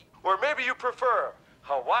Or maybe you prefer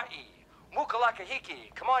Hawaii.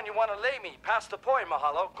 Mukalakahiki. Come on, you want to lay me. Pass the point,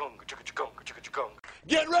 mahalo. Gung, chicka, gung, chicka, gung.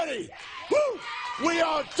 Get ready! Woo! We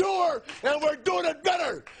are on tour, and we're doing it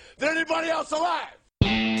better than anybody else alive!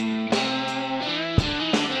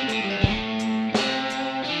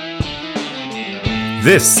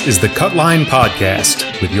 This is the Cutline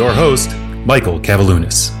Podcast with your host, Michael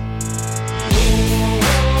Kavaliunas.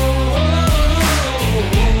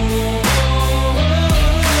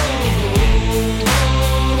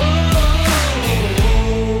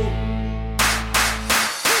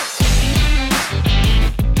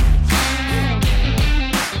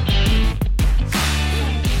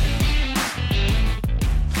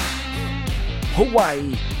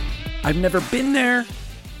 Hawaii. I've never been there,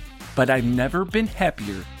 but I've never been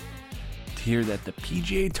happier to hear that the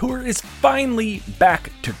PGA Tour is finally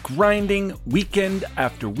back to grinding weekend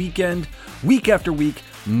after weekend, week after week,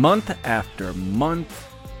 month after month.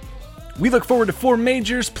 We look forward to 4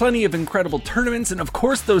 majors, plenty of incredible tournaments, and of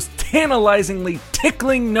course those tantalizingly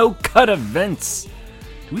tickling no-cut events.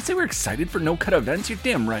 Did we say we're excited for no-cut events? You're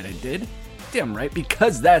damn right I did. Damn right,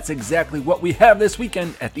 because that's exactly what we have this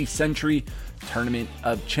weekend at the Sentry Tournament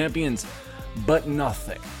of Champions. But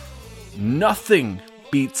nothing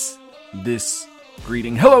beats this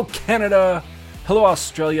greeting. Hello Canada, hello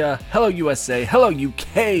Australia, hello USA, hello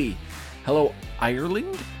UK, hello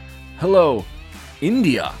Ireland, hello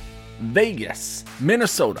India, Vegas,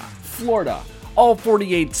 Minnesota, Florida, all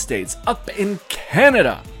 48 states, up in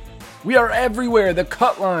Canada. We are everywhere, the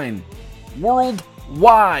Cutline,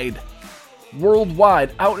 worldwide,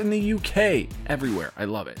 out in the UK, everywhere. I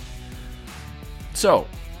love it. So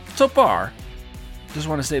far, just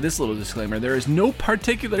want to say this little disclaimer. There is no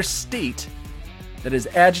particular state that has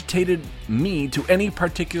agitated me to any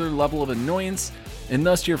particular level of annoyance, and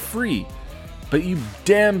thus you're free. But you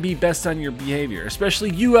damn be best on your behavior,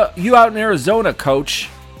 especially you out in Arizona, coach.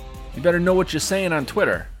 You better know what you're saying on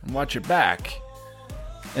Twitter and watch your back.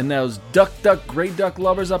 And those gray duck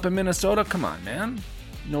lovers up in Minnesota, come on, man.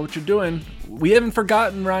 You know what you're doing. We haven't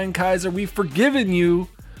forgotten, Ryan Kaiser. We've forgiven you.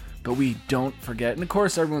 But we don't forget, and of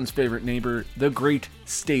course, everyone's favorite neighbor, the great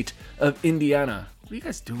state of Indiana. What are you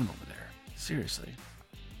guys doing over there? Seriously.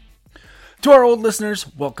 To our old listeners,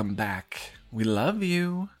 welcome back. We love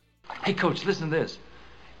you. Hey, Coach, listen to this.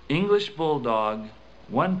 English Bulldog,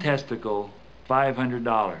 1 testicle,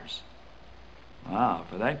 $500. Wow,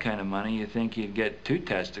 for that kind of money, you think you'd get 2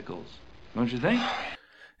 testicles, don't you think?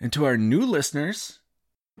 And to our new listeners...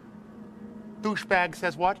 Douchebag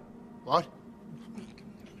says what? What?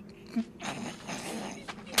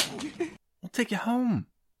 We'll take you home.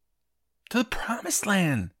 To the promised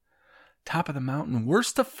land. Top of the mountain,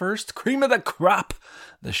 worst to first, cream of the crop.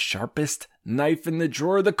 The sharpest knife in the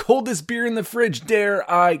drawer, the coldest beer in the fridge. Dare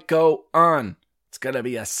I go on? It's gonna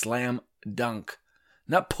be a slam dunk.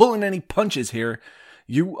 Not pulling any punches here.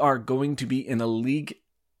 You are going to be in a league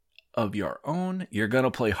of your own. You're going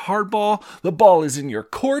to play hardball. The ball is in your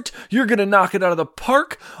court. You're going to knock it out of the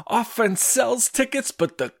park. Offense sells tickets,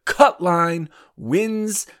 but the Cutline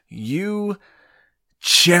wins you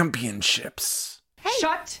championships. Hey.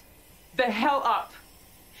 Shut the hell up.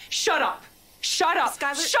 Shut up. Shut up.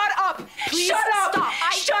 Skylar. Shut up. Please shut up. Stop.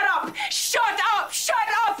 Shut up. Shut up. Shut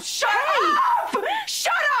up. Shut up.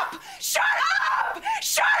 Shut up. Shut up.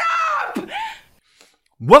 Shut up.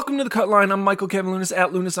 Welcome to the Cutline. I'm Michael Kavaliunas,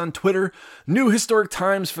 at Lunas on Twitter. New historic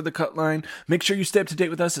times for the Cutline. Make sure you stay up to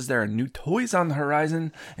date with us as there are new toys on the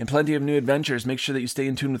horizon and plenty of new adventures. Make sure that you stay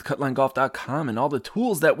in tune with CutlineGolf.com and all the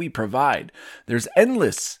tools that we provide. There's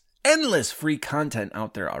endless free content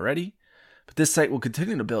out there already. But this site will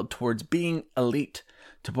continue to build towards being elite,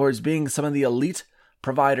 towards being some of the elite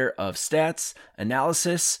provider of stats,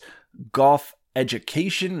 analysis, golf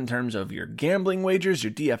education in terms of your gambling wagers,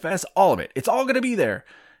 your DFS, all of it. It's all going to be there.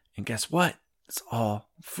 And guess what? It's all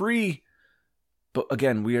free. But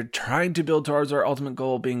again, we are trying to build towards our ultimate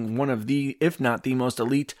goal being one of the, if not the most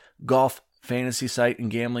elite golf fantasy site and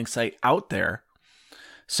gambling site out there.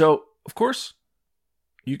 So, of course,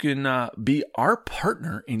 you can be our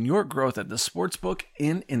partner in your growth at the sportsbook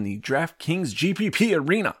and in the DraftKings GPP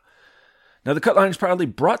arena. Now, the Cutline is proudly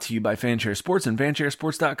brought to you by Fanshare Sports and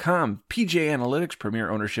FanshareSports.com. PGA Analytics, Premier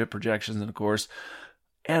Ownership, Projections, and, of course,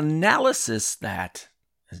 analysis that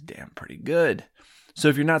is damn pretty good. So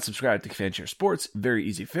if you're not subscribed to Fanshare Sports, very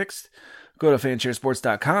easy fixed. Go to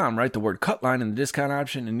FanshareSports.com, write the word Cutline in the discount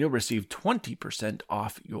option, and you'll receive 20%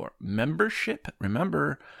 off your membership.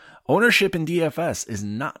 Remember, ownership in DFS is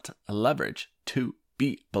not a leverage to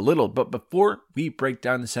be belittled. But before we break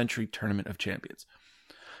down the Sentry Tournament of Champions,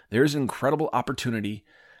 there's an incredible opportunity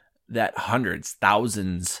that hundreds,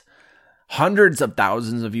 thousands, hundreds of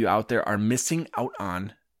thousands of you out there are missing out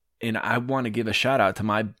on. And I want to give a shout out to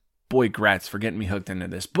my boy Gratz for getting me hooked into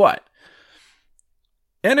this. But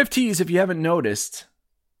NFTs, if you haven't noticed,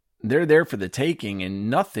 they're there for the taking, and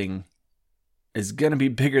nothing is going to be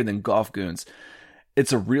bigger than Golf Goons.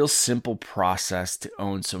 It's a real simple process to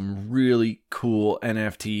own some really cool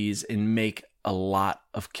NFTs and make a lot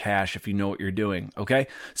of cash if you know what you're doing, okay?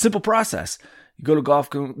 Simple process. You go to Golf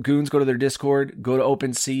Goons, go to their Discord, go to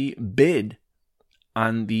OpenSea, bid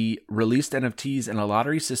on the released NFTs, and a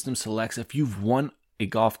lottery system selects if you've won a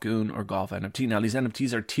Golf Goon or Golf NFT. Now, these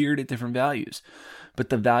NFTs are tiered at different values, but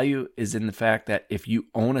the value is in the fact that if you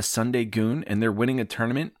own a Sunday Goon and they're winning a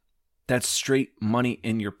tournament, that's straight money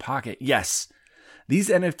in your pocket. Yes, these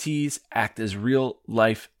NFTs act as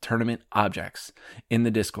real-life tournament objects in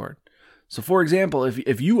the Discord. So, for example,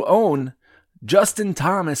 if you own Justin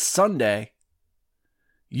Thomas Sunday,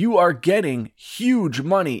 you are getting huge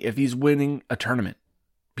money if he's winning a tournament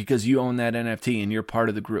because you own that NFT and you're part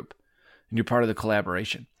of the group and you're part of the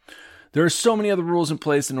collaboration. There are so many other rules in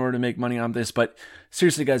place in order to make money on this, but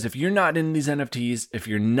seriously, guys, if you're not in these NFTs, if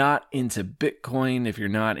you're not into Bitcoin, if you're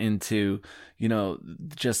not into,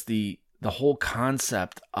 just the whole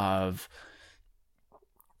concept of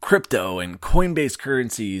crypto and coin-based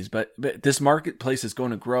currencies, but this marketplace is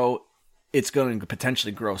going to grow. It's going to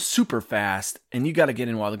potentially grow super fast, and you got to get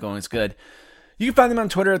in while the going is good. You can find them on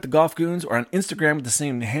Twitter at the Golf Goons or on Instagram with the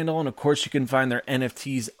same handle. And of course, you can find their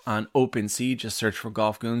NFTs on OpenSea. Just search for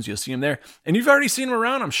Golf Goons. You'll see them there. And you've already seen them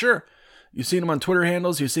around, I'm sure. You've seen them on Twitter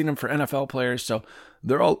handles. You've seen them for NFL players. So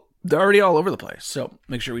they're already all over the place. So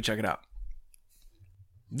make sure we check it out.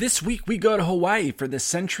 This week, we go to Hawaii for the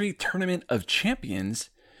Sentry Tournament of Champions.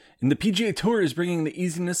 And the PGA Tour is bringing the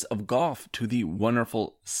easiness of golf to the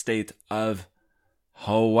wonderful state of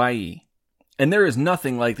Hawaii. And there is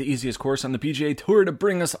nothing like the easiest course on the PGA Tour to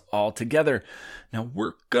bring us all together. Now,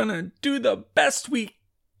 we're gonna do the best we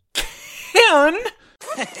can.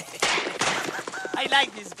 I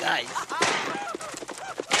like these guys.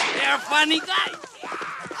 They are funny guys.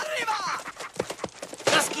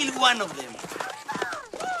 Just kill one of them.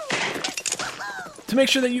 To make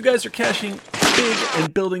sure that you guys are cashing big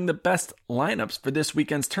and building the best lineups for this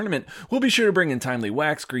weekend's tournament, we'll be sure to bring in timely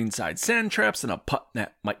wax, greenside sand traps, and a putt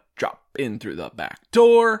that might drop in through the back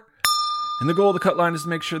door. And the goal of the Cutline is to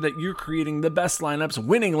make sure that you're creating the best lineups,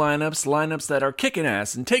 winning lineups that are kicking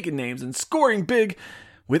ass and taking names and scoring big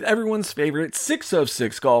with everyone's favorite 6 of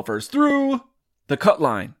 6 golfers through the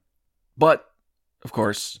Cutline. But, of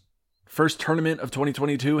course, first tournament of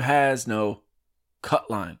 2022 has no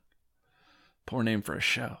Cutline. Poor name for a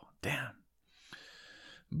show. Damn.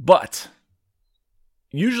 But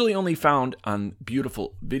usually only found on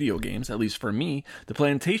beautiful video games, at least for me, the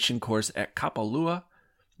Plantation course at Kapalua.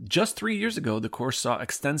 Just 3 years ago, the course saw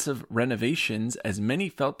extensive renovations as many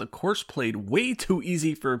felt the course played way too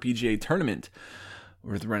easy for a PGA tournament.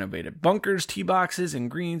 With renovated bunkers, tee boxes, and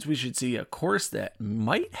greens, we should see a course that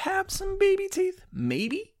might have some baby teeth.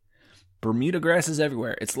 Maybe. Bermuda grass is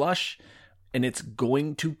everywhere. It's lush, and it's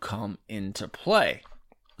going to come into play.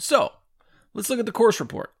 So, let's look at the course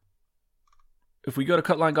report. If we go to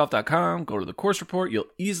cutlinegolf.com, go to the course report, you'll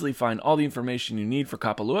easily find all the information you need for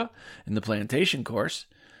Kapalua and the Plantation course.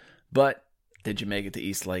 But did you make it to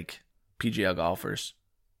East Lake? PGL golfers,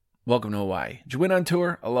 welcome to Hawaii. Did you win on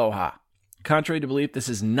tour? Aloha. Contrary to belief, this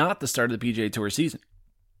is not the start of the PGA Tour season.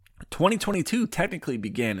 2022 technically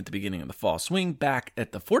began at the beginning of the fall swing back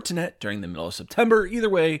at the Fortinet during the middle of September. Either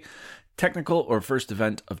way, technical or first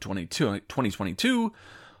event of 2022.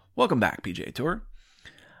 Welcome back, PGA Tour.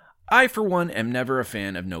 I, for one, am never a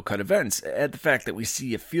fan of no-cut events. At the fact that we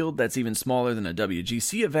see a field that's even smaller than a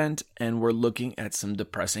WGC event, and we're looking at some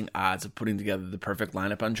depressing odds of putting together the perfect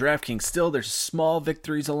lineup on DraftKings. Still, there's small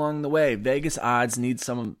victories along the way. Vegas odds need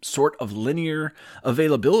some sort of linear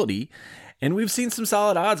availability, and we've seen some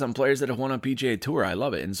solid odds on players that have won on PGA Tour. I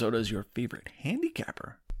love it, and so does your favorite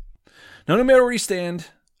handicapper. Now, no matter where you stand,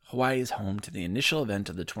 Hawaii is home to the initial event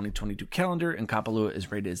of the 2022 calendar, and Kapalua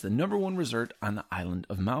is rated as the #1 resort on the island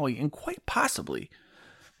of Maui, and quite possibly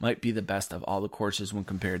might be the best of all the courses when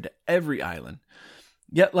compared to every island.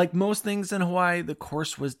 Yet, like most things in Hawaii, the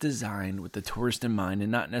course was designed with the tourist in mind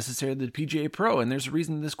and not necessarily the PGA Pro, and there's a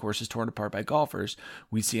reason this course is torn apart by golfers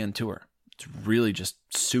we see on tour. It's really just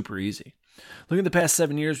super easy. Look at the past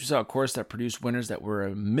 7 years, we saw a course that produced winners that were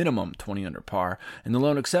a minimum 20 under par, and the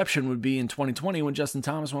lone exception would be in 2020 when Justin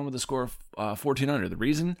Thomas won with a score of 14 under. The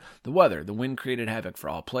reason? The weather. The wind created havoc for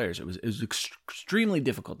all players. It was extremely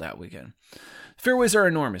difficult that weekend. Fairways are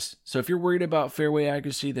enormous, so if you're worried about fairway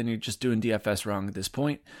accuracy, then you're just doing DFS wrong at this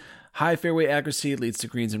point. High fairway accuracy leads to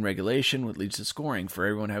greens in regulation, which leads to scoring. For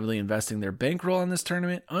everyone heavily investing their bankroll on this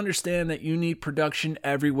tournament, understand that you need production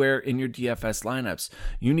everywhere in your DFS lineups.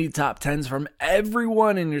 You need top 10s from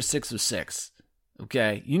everyone in your 6 of 6.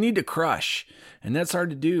 Okay? You need to crush. And that's hard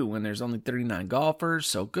to do when there's only 39 golfers,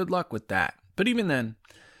 so good luck with that. But even then,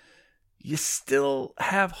 you still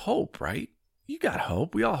have hope, right? You got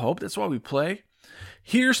hope. We all hope. That's why we play.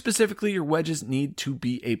 Here, specifically, your wedges need to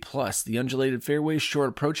be a plus. The undulated fairways, short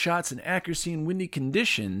approach shots, and accuracy in windy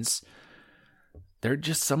conditions, they're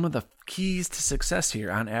just some of the keys to success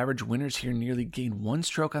here. On average, winners here nearly gain 1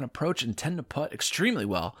 stroke on approach and tend to putt extremely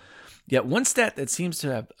well. Yet one stat that seems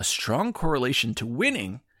to have a strong correlation to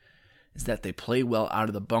winning is that they play well out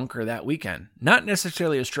of the bunker that weekend. Not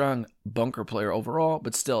necessarily a strong bunker player overall,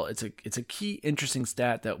 but still, it's a key interesting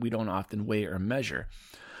stat that we don't often weigh or measure.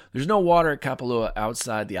 There's no water at Kapalua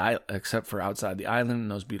outside the island, except for outside the island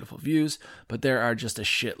and those beautiful views, but there are just a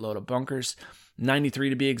shitload of bunkers. 93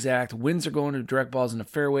 to be exact. Winds are going to direct balls into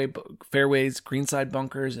fairways, greenside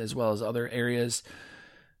bunkers, as well as other areas.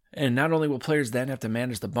 And not only will players then have to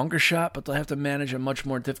manage the bunker shot, but they'll have to manage a much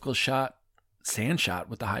more difficult shot, sand shot,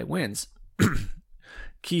 with the high winds.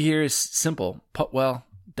 Key here is simple. Putt well,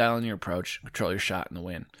 dial in your approach, control your shot in the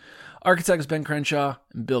wind. Architects Ben Crenshaw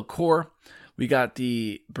and Bill Core. We got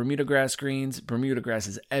the Bermuda grass greens. Bermuda grass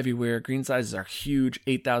is everywhere. Green sizes are huge,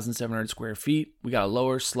 8,700 square feet. We got a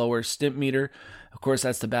lower, slower stimp meter. Of course,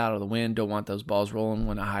 that's the battle of the wind. Don't want those balls rolling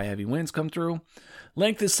when the high, heavy winds come through.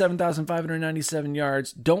 Length is 7,597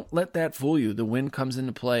 yards. Don't let that fool you. The wind comes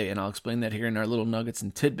into play, and I'll explain that here in our little nuggets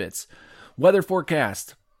and tidbits. Weather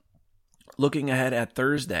forecast. Looking ahead at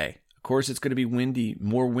Thursday. Of course, it's going to be windy,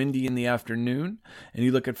 more windy in the afternoon. And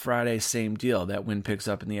you look at Friday, same deal. That wind picks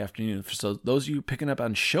up in the afternoon. So those of you picking up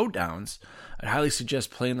on showdowns, I'd highly suggest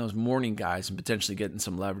playing those morning guys and potentially getting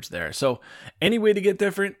some leverage there. So any way to get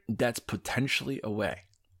different, that's potentially a way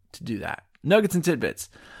to do that. Nuggets and tidbits.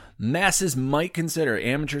 Amateurs might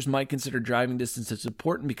consider driving distance as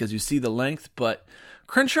important because you see the length, but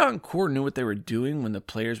Crenshaw and Core knew what they were doing when the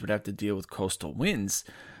players would have to deal with coastal winds.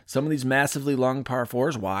 Some of these massively long par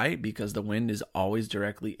 4s, why? Because the wind is always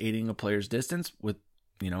directly aiding a player's distance with,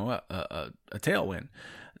 a tailwind.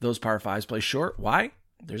 Those par 5s play short, why?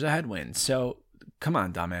 There's a headwind. So, come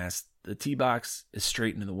on, dumbass. The tee box is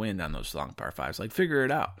straight into the wind on those long par 5s. Like, figure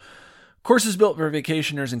it out. Course is built for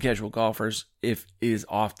vacationers and casual golfers. If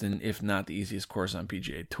not the easiest course on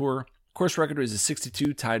PGA Tour. Course record is a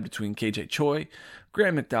 62, tied between KJ Choi,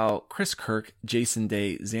 Graham McDowell, Chris Kirk, Jason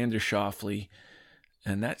Day, Xander Schauffele.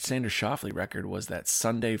 And that Xander Schauffele record was that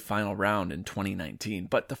Sunday final round in 2019.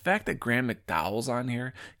 But the fact that Graham McDowell's on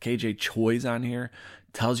here, KJ Choi's on here,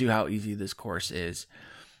 tells you how easy this course is.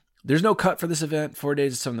 There's no cut for this event. 4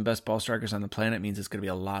 days of some of the best ball strikers on the planet means it's going to be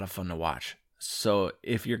a lot of fun to watch. So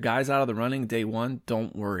if your guy's out of the running day 1,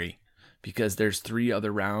 don't worry, because there's 3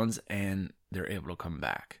 other rounds and they're able to come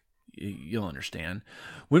back. You'll understand.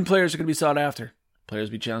 Wind players are going to be sought after. Players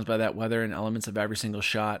will be challenged by that weather and elements of every single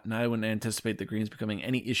shot, and I wouldn't anticipate the greens becoming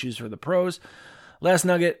any issues for the pros. Last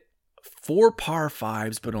nugget, 4 par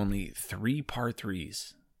 5s, but only 3 par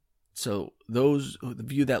 3s. So those of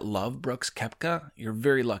you that love Brooks Koepka, you're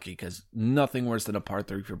very lucky because nothing worse than a par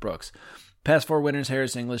 3 for Brooks. Past 4 winners,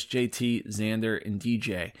 Harris English, JT, Xander, and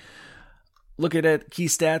DJ. Looking at key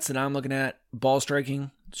stats that I'm looking at, ball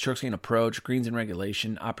striking, strokes gained approach, greens in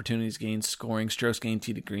regulation, opportunities gained, scoring, strokes gained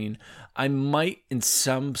tee to green. I might in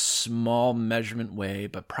some small measurement way,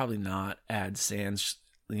 but probably not, add sands,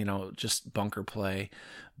 just bunker play.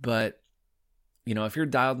 But, if you're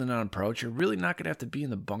dialed in on approach, you're really not going to have to be in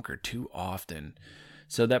the bunker too often.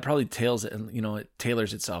 So that probably it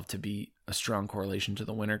tailors itself to be a strong correlation to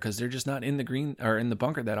the winner because they're just not in the green or in the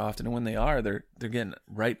bunker that often. And when they are, they're getting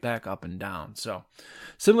right back up and down. So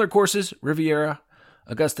similar courses, Riviera,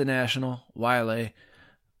 Augusta National, YLA,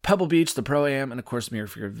 Pebble Beach, the Pro-Am, and of course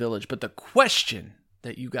Muirfield Village. But the question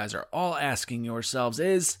that you guys are all asking yourselves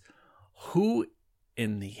is, who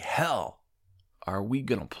in the hell are we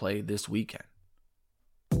going to play this weekend?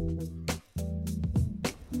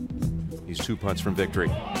 He's 2 putts from victory.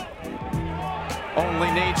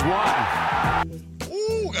 Only needs 1.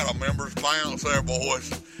 Ooh, got a members bounce there, boys.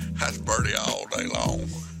 That's birdie all day long.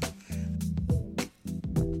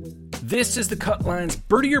 This is the Cutline's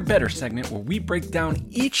Birdie or Better segment where we break down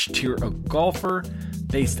each tier of golfer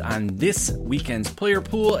based on this weekend's player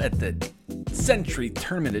pool at the Sentry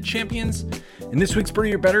Tournament of Champions. And this week's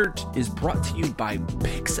Birdie or Better is brought to you by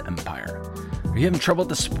Picks Empire. Are you having trouble at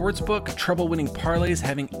the sportsbook? Trouble winning parlays?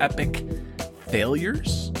 Having epic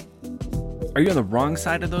failures? Are you on the wrong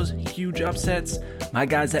side of those huge upsets? My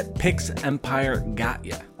guys at Pix Empire got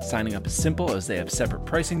ya. Signing up is simple as they have separate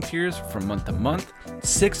pricing tiers from month to month,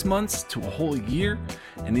 6 months to a whole year.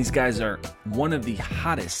 And these guys are one of the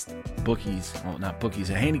hottest bookies, well, not bookies,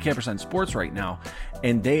 handicappers on sports right now.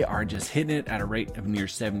 And they are just hitting it at a rate of near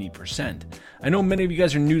 70%. I know many of you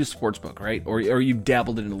guys are new to sportsbook, right? Or you've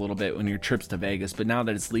dabbled in it a little bit on your trips to Vegas, but now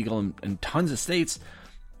that it's legal in tons of states,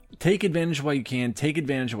 take advantage while you can. Take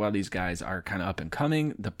advantage while these guys are kind of up and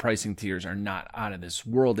coming. The pricing tiers are not out of this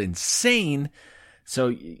world insane. So,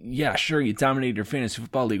 yeah, sure, you dominated your fantasy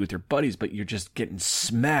football league with your buddies, but you're just getting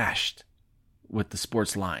smashed with the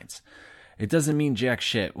sports lines. It doesn't mean jack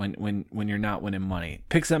shit when you're not winning money.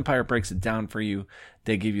 Pix Empire breaks it down for you.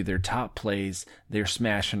 They give you their top plays. They're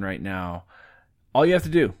smashing right now. All you have to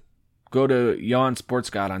do, go to Yawn Sports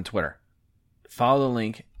God on Twitter. Follow the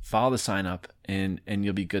link. Follow the sign up, and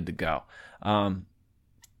you'll be good to go.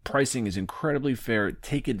 Pricing is incredibly fair.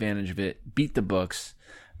 Take advantage of it. Beat the books.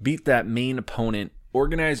 Beat that main opponent.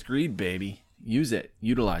 Organized greed, baby. Use it.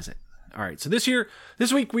 Utilize it. All right, so this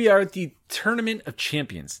week we are at the Tournament of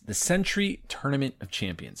Champions, the Sentry Tournament of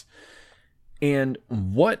Champions. And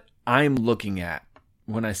what I'm looking at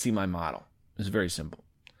when I see my model is very simple.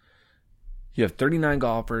 You have 39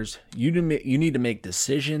 golfers. You need to make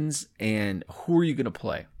decisions, and who are you going to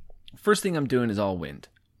play? First thing I'm doing is all wind.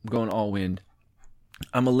 I'm going all wind.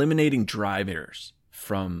 I'm eliminating drive errors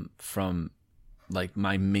from like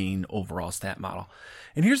my main overall stat model.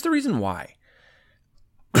 And here's the reason why.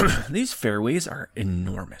 These fairways are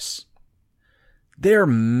enormous. They're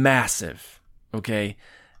massive, okay?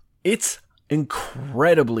 It's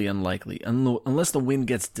incredibly unlikely, unless the wind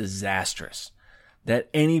gets disastrous, that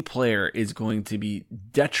any player is going to be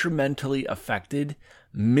detrimentally affected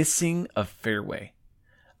missing a fairway.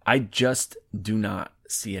 I just do not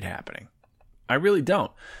see it happening. I really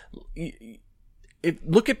don't.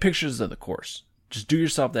 Look at pictures of the course. Just do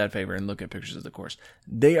yourself that favor and look at pictures of the course.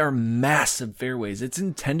 They are massive fairways. It's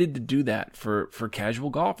intended to do that for casual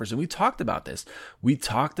golfers. And we talked about this. We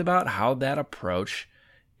talked about how that approach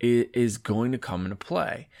is going to come into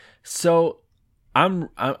play. So I'm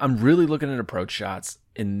really looking at approach shots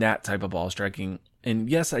in that type of ball striking. And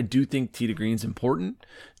yes, I do think tee to green's important.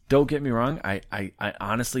 Don't get me wrong. I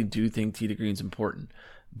honestly do think tee to green's important.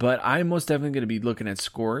 But I'm most definitely going to be looking at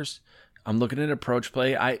scores. I'm looking at approach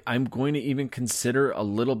play. I'm going to even consider a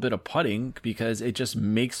little bit of putting because it just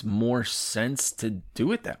makes more sense to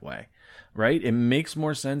do it that way, right? It makes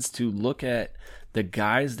more sense to look at the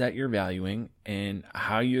guys that you're valuing and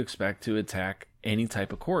how you expect to attack any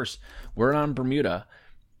type of course. We're on Bermuda.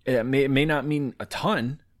 It may not mean a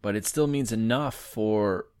ton, but it still means enough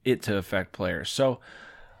for it to affect players. So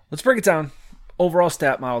let's break it down. Overall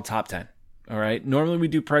stat model top 10. All right. Normally we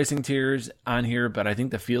do pricing tiers on here, but I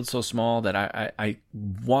think the field's so small that I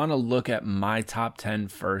want to look at my top 10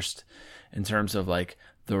 first in terms of like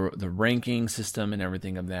the ranking system and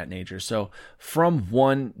everything of that nature. So from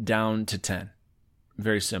 1 down to 10,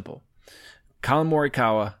 very simple. Colin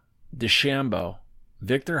Morikawa, DeChambeau,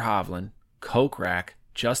 Victor Hovland, Kokrak,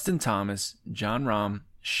 Justin Thomas, Jon Rahm,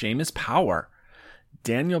 Seamus Power,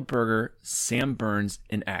 Daniel Berger, Sam Burns,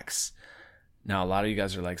 and X. Now, a lot of you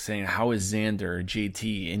guys are like saying, how is Xander or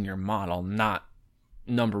JT in your model not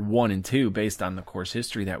number 1 and 2 based on the course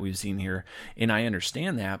history that we've seen here? And I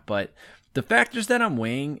understand that, but the factors that I'm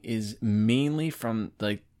weighing is mainly from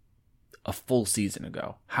like a full season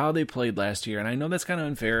ago, how they played last year. And I know that's kind of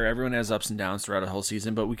unfair. Everyone has ups and downs throughout a whole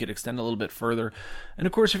season, but we could extend a little bit further. And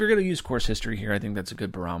of course, if you're going to use course history here, I think that's a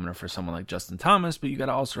good barometer for someone like Justin Thomas, but you got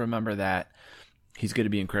to also remember that he's going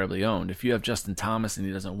to be incredibly owned. If you have Justin Thomas and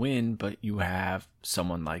he doesn't win, but you have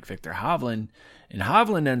someone like Victor Hovland, and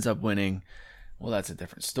Hovland ends up winning, well, that's a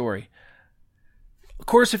different story. Of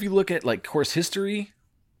course, if you look at like course history,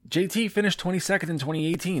 JT finished 22nd in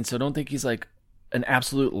 2018, so don't think he's like an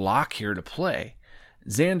absolute lock here to play.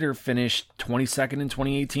 Xander finished 22nd in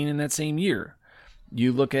 2018 in that same year.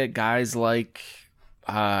 You look at guys like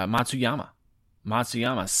Matsuyama,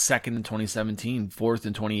 second in 2017, fourth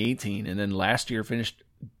in 2018, and then last year finished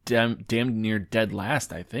damn near dead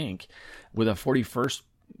last, I think, with a 41st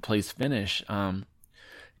place finish.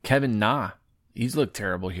 Kevin Na, he's looked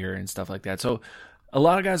terrible here and stuff like that. So a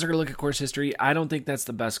lot of guys are going to look at course history. I don't think that's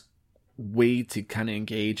the best way to kind of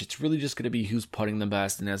engage. It's really just going to be who's putting the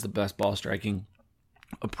best and has the best ball striking,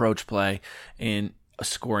 approach play, and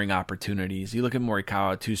scoring opportunities. You look at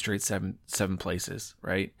Morikawa, 2 straight seven places,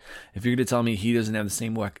 right? If you're going to tell me he doesn't have the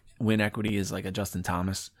same win equity as like a Justin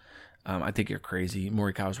Thomas, I think you're crazy.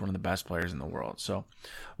 Morikawa is one of the best players in the world. So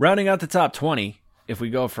rounding out the top 20, if we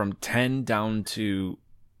go from 10 down to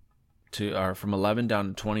or from 11 down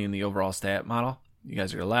to 20 in the overall stat model, you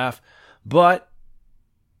guys are going to laugh. But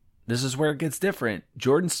this is where it gets different.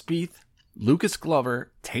 Jordan Spieth, Lucas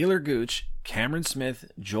Glover, Taylor Gooch, Cameron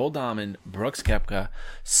Smith, Joel Dahman, Brooks Koepka,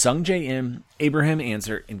 Sungjae Im, Abraham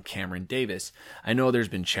Ancer, and Cameron Davis. I know there's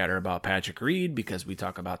been chatter about Patrick Reed because we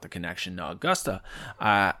talk about the connection to Augusta.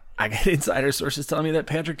 I got insider sources telling me that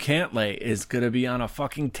Patrick Cantlay is going to be on a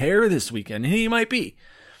fucking tear this weekend, and he might be.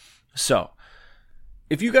 So,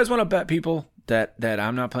 if you guys want to bet people that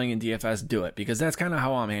I'm not playing in DFS, do it, because that's kind of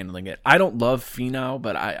how I'm handling it. I don't love Finau,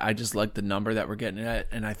 but I just like the number that we're getting at,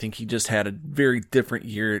 and I think he just had a very different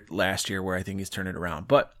year last year where I think he's turned it around.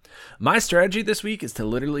 But my strategy this week is to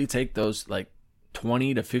literally take those like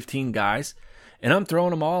 20 to 15 guys, and I'm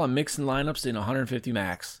throwing them all. I'm mixing lineups in 150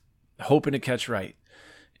 max, hoping to catch right.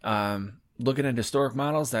 Looking at historic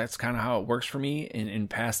models, that's kind of how it works for me in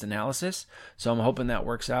past analysis, so I'm hoping that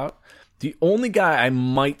works out. The only guy I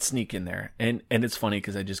might sneak in there, and it's funny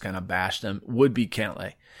because I just kind of bashed him, would be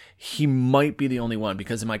Cantlay. He might be the only one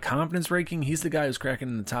because in my confidence ranking, he's the guy who's cracking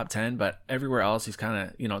in the top 10, but everywhere else, he's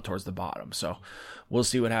kind of, towards the bottom. So we'll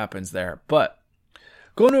see what happens there. But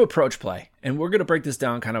going to approach play, and we're going to break this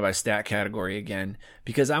down kind of by stat category again,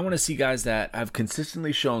 because I want to see guys that have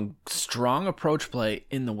consistently shown strong approach play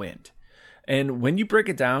in the wind. And when you break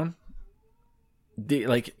it down,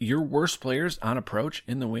 your worst players on approach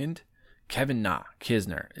in the wind, Kevin Na,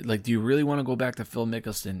 Kisner. Like, do you really want to go back to Phil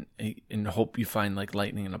Mickelson and hope you find like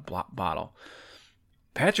lightning in a bottle?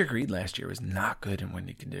 Patrick Reed last year was not good in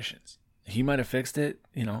windy conditions. He might have fixed it.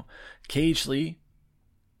 KH Lee,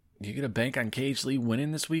 you get a bank on KH Lee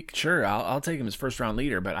winning this week? Sure, I'll take him as first round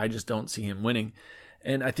leader, but I just don't see him winning.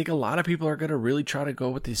 And I think a lot of people are going to really try to go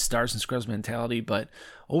with the stars and scrubs mentality, but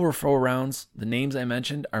over 4 rounds, the names I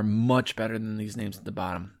mentioned are much better than these names at the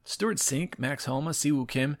bottom. Stuart Sink, Max Homa, Siwoo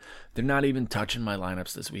Kim, they're not even touching my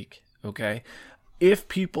lineups this week, okay? If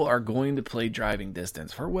people are going to play driving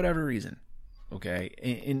distance for whatever reason, okay,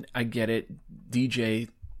 and I get it, DJ,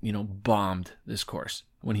 bombed this course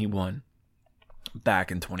when he won back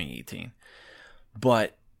in 2018,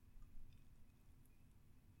 but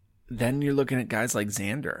then you're looking at guys like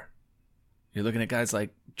Xander. You're looking at guys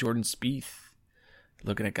like Jordan Spieth.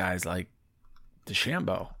 Looking at guys like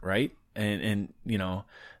DeChambeau, right? And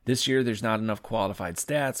this year there's not enough qualified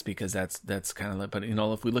stats because that's kind of, but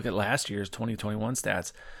if we look at last year's 2021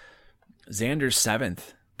 stats, Xander's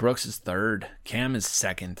 7th, Brooks is 3rd, Cam is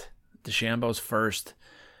 2nd, DeChambeau's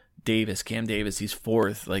 1st, Cam Davis, he's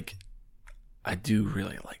 4th. Like, I do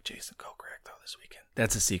really like Jason Kokrak this weekend.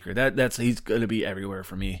 That's a secret. He's going to be everywhere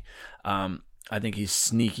for me. I think he's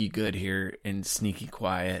sneaky good here and sneaky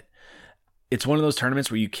quiet. It's one of those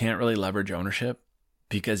tournaments where you can't really leverage ownership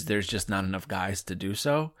because there's just not enough guys to do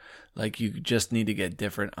so. Like, you just need to get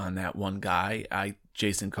different on that one guy.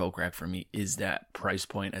 Jason Kokrak for me is that price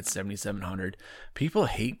point at 7,700. People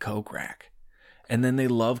hate Kokrak. And then they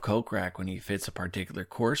love Kokrak when he fits a particular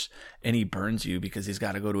course and he burns you because he's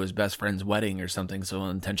got to go to his best friend's wedding or something, so he'll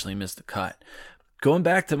intentionally miss the cut. Going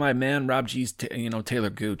back to my man Rob G's, Taylor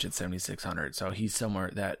Gooch at 7,600. So he's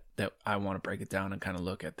somewhere that I want to break it down and kind of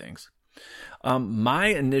look at things. My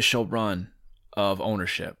initial run of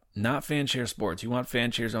ownership, not Fanshare Sports. You want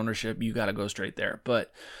Fanshare's ownership, you got to go straight there.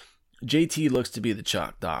 But JT looks to be the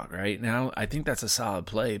chalk dog right now. I think that's a solid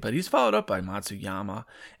play, but he's followed up by Matsuyama.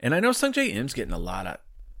 And I know Sungjae Im's getting a lot of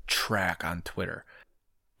track on Twitter.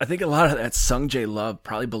 I think a lot of that Sungjae love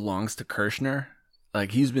probably belongs to Kirshner.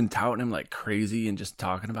 Like, he's been touting him like crazy and just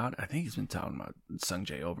talking about it. I think he's been touting about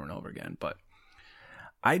Sungjae over and over again, but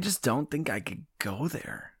I just don't think I could go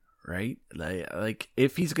there, right? Like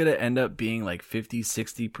if he's going to end up being like 50,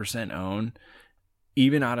 60% owned,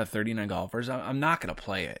 even out of 39 golfers, I'm not going to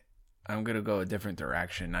play it. I'm going to go a different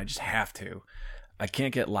direction. I just have to. I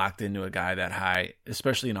can't get locked into a guy that high,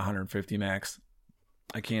 especially in 150 max.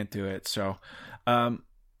 I can't do it. So,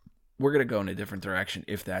 we're going to go in a different direction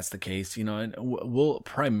if that's the case, and we'll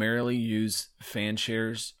primarily use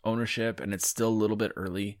Fanshares ownership, and it's still a little bit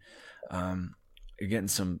early. You're getting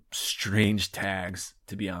some strange tags,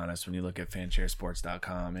 to be honest, when you look at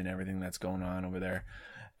fansharesports.com and everything that's going on over there.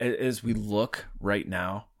 As we look right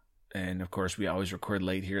now, and of course we always record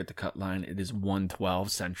late here at the Cutline, it is 1:12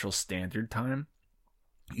 Central Standard Time.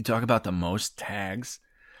 You talk about the most tags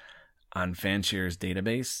on Fanshares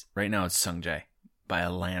database, right now it's Sungjae. By a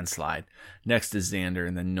landslide. Next is Xander,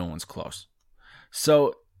 and then no one's close.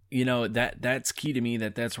 So, that's key to me,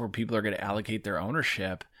 that's where people are going to allocate their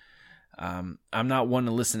ownership. I'm not one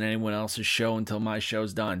to listen to anyone else's show until my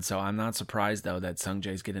show's done, so I'm not surprised, though, that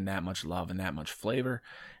Sungjae's getting that much love and that much flavor.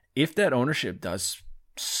 If that ownership does,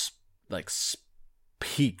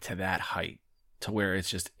 peak to that height, to where it's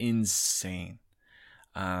just insane,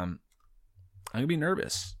 I'm going to be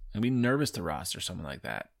nervous. I'm going to be nervous to roster someone like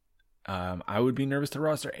that. I would be nervous to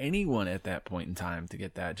roster anyone at that point in time to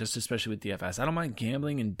get that, just especially with DFS. I don't mind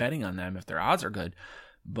gambling and betting on them if their odds are good,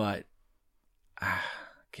 but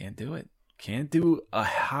can't do it. Can't do a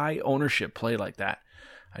high ownership play like that.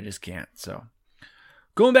 I just can't. So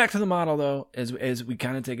going back to the model, though, as we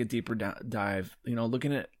kind of take a deeper dive,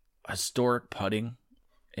 looking at historic putting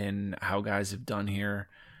and how guys have done here.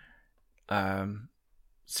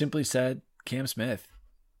 Simply said, Cam Smith.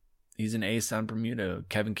 He's an ace on Bermuda.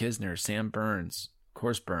 Kevin Kisner, Sam Burns, of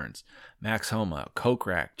course Burns, Max Homa,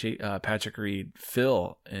 Kokrak, Patrick Reed,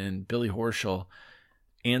 Phil, and Billy Horschel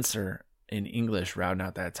answer in English, rounding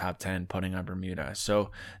out that top 10 putting on Bermuda.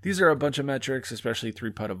 So these are a bunch of metrics, especially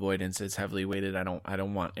 3-putt avoidance. It's heavily weighted. I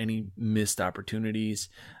don't want any missed opportunities.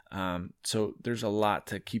 So there's a lot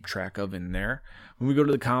to keep track of in there. When we go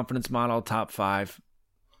to the confidence model, top five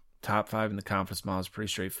in the confidence model is pretty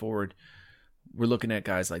straightforward. We're looking at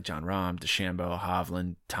guys like John Rahm, DeChambeau,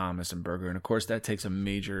 Hovland, Thomas, and Berger. And of course, that takes a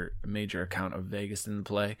major account of Vegas in the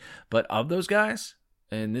play. But of those guys,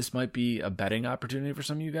 and this might be a betting opportunity for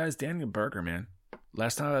some of you guys, Daniel Berger, man.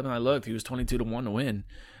 Last time I looked, he was 22-1 to win.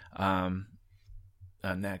 On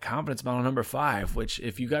that confidence model number 5, which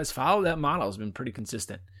if you guys follow that model, has been pretty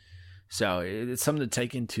consistent. So it's something to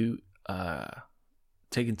take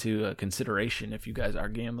into consideration if you guys are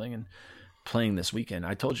gambling and playing this weekend.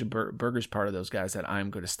 I told you Berger's part of those guys that I'm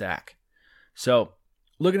going to stack. So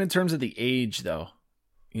looking in terms of the age, though,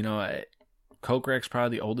 Kokrak's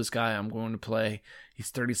probably the oldest guy I'm going to play. He's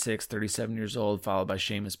 36, 37 years old, followed by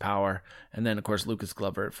Seamus Power. And then, of course, Lucas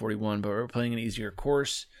Glover at 41. But we're playing an easier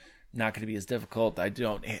course. Not going to be as difficult. I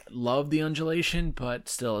don't love the undulation, but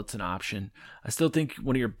still, it's an option. I still think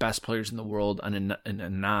one of your best players in the world in a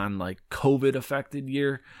non-COVID-affected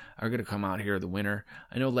year are going to come out here the winner.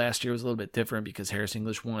 I know last year was a little bit different because Harris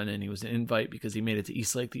English won, and he was an invite because he made it to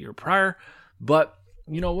East Lake the year prior. But,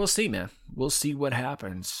 we'll see, man. We'll see what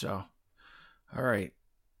happens. So, all right.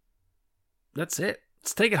 That's it.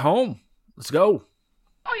 Let's take it home. Let's go.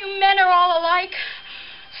 Oh, you men are all alike.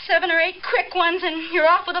 7 or 8 quick ones and you're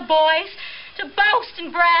off with the boys to boast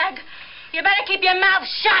and brag. You better keep your mouth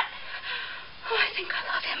shut. Oh, I think I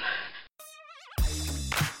love him.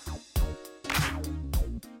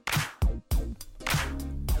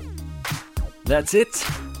 That's it.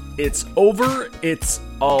 It's over. It's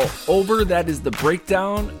all over. That is the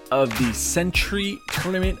breakdown of the Sentry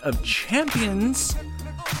Tournament of Champions.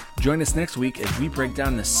 Join us next week as we break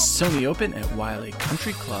down the Sony Open at Wailea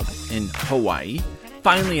Country Club in Hawaii.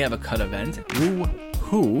 Finally have a cut event.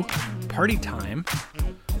 Woo-hoo. Party time.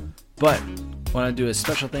 But want to do a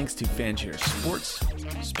special thanks to Fangier Sports.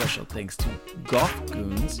 Special thanks to Golf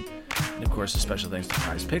Goons. And of course, a special thanks to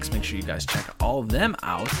Prize Picks. Make sure you guys check all of them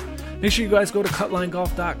out. Make sure you guys go to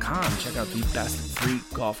cutlinegolf.com. Check out the best free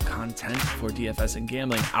golf content for DFS and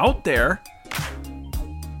gambling out there.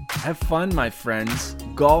 Have fun, my friends.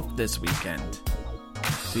 Golf this weekend.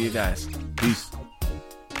 See you guys. Peace.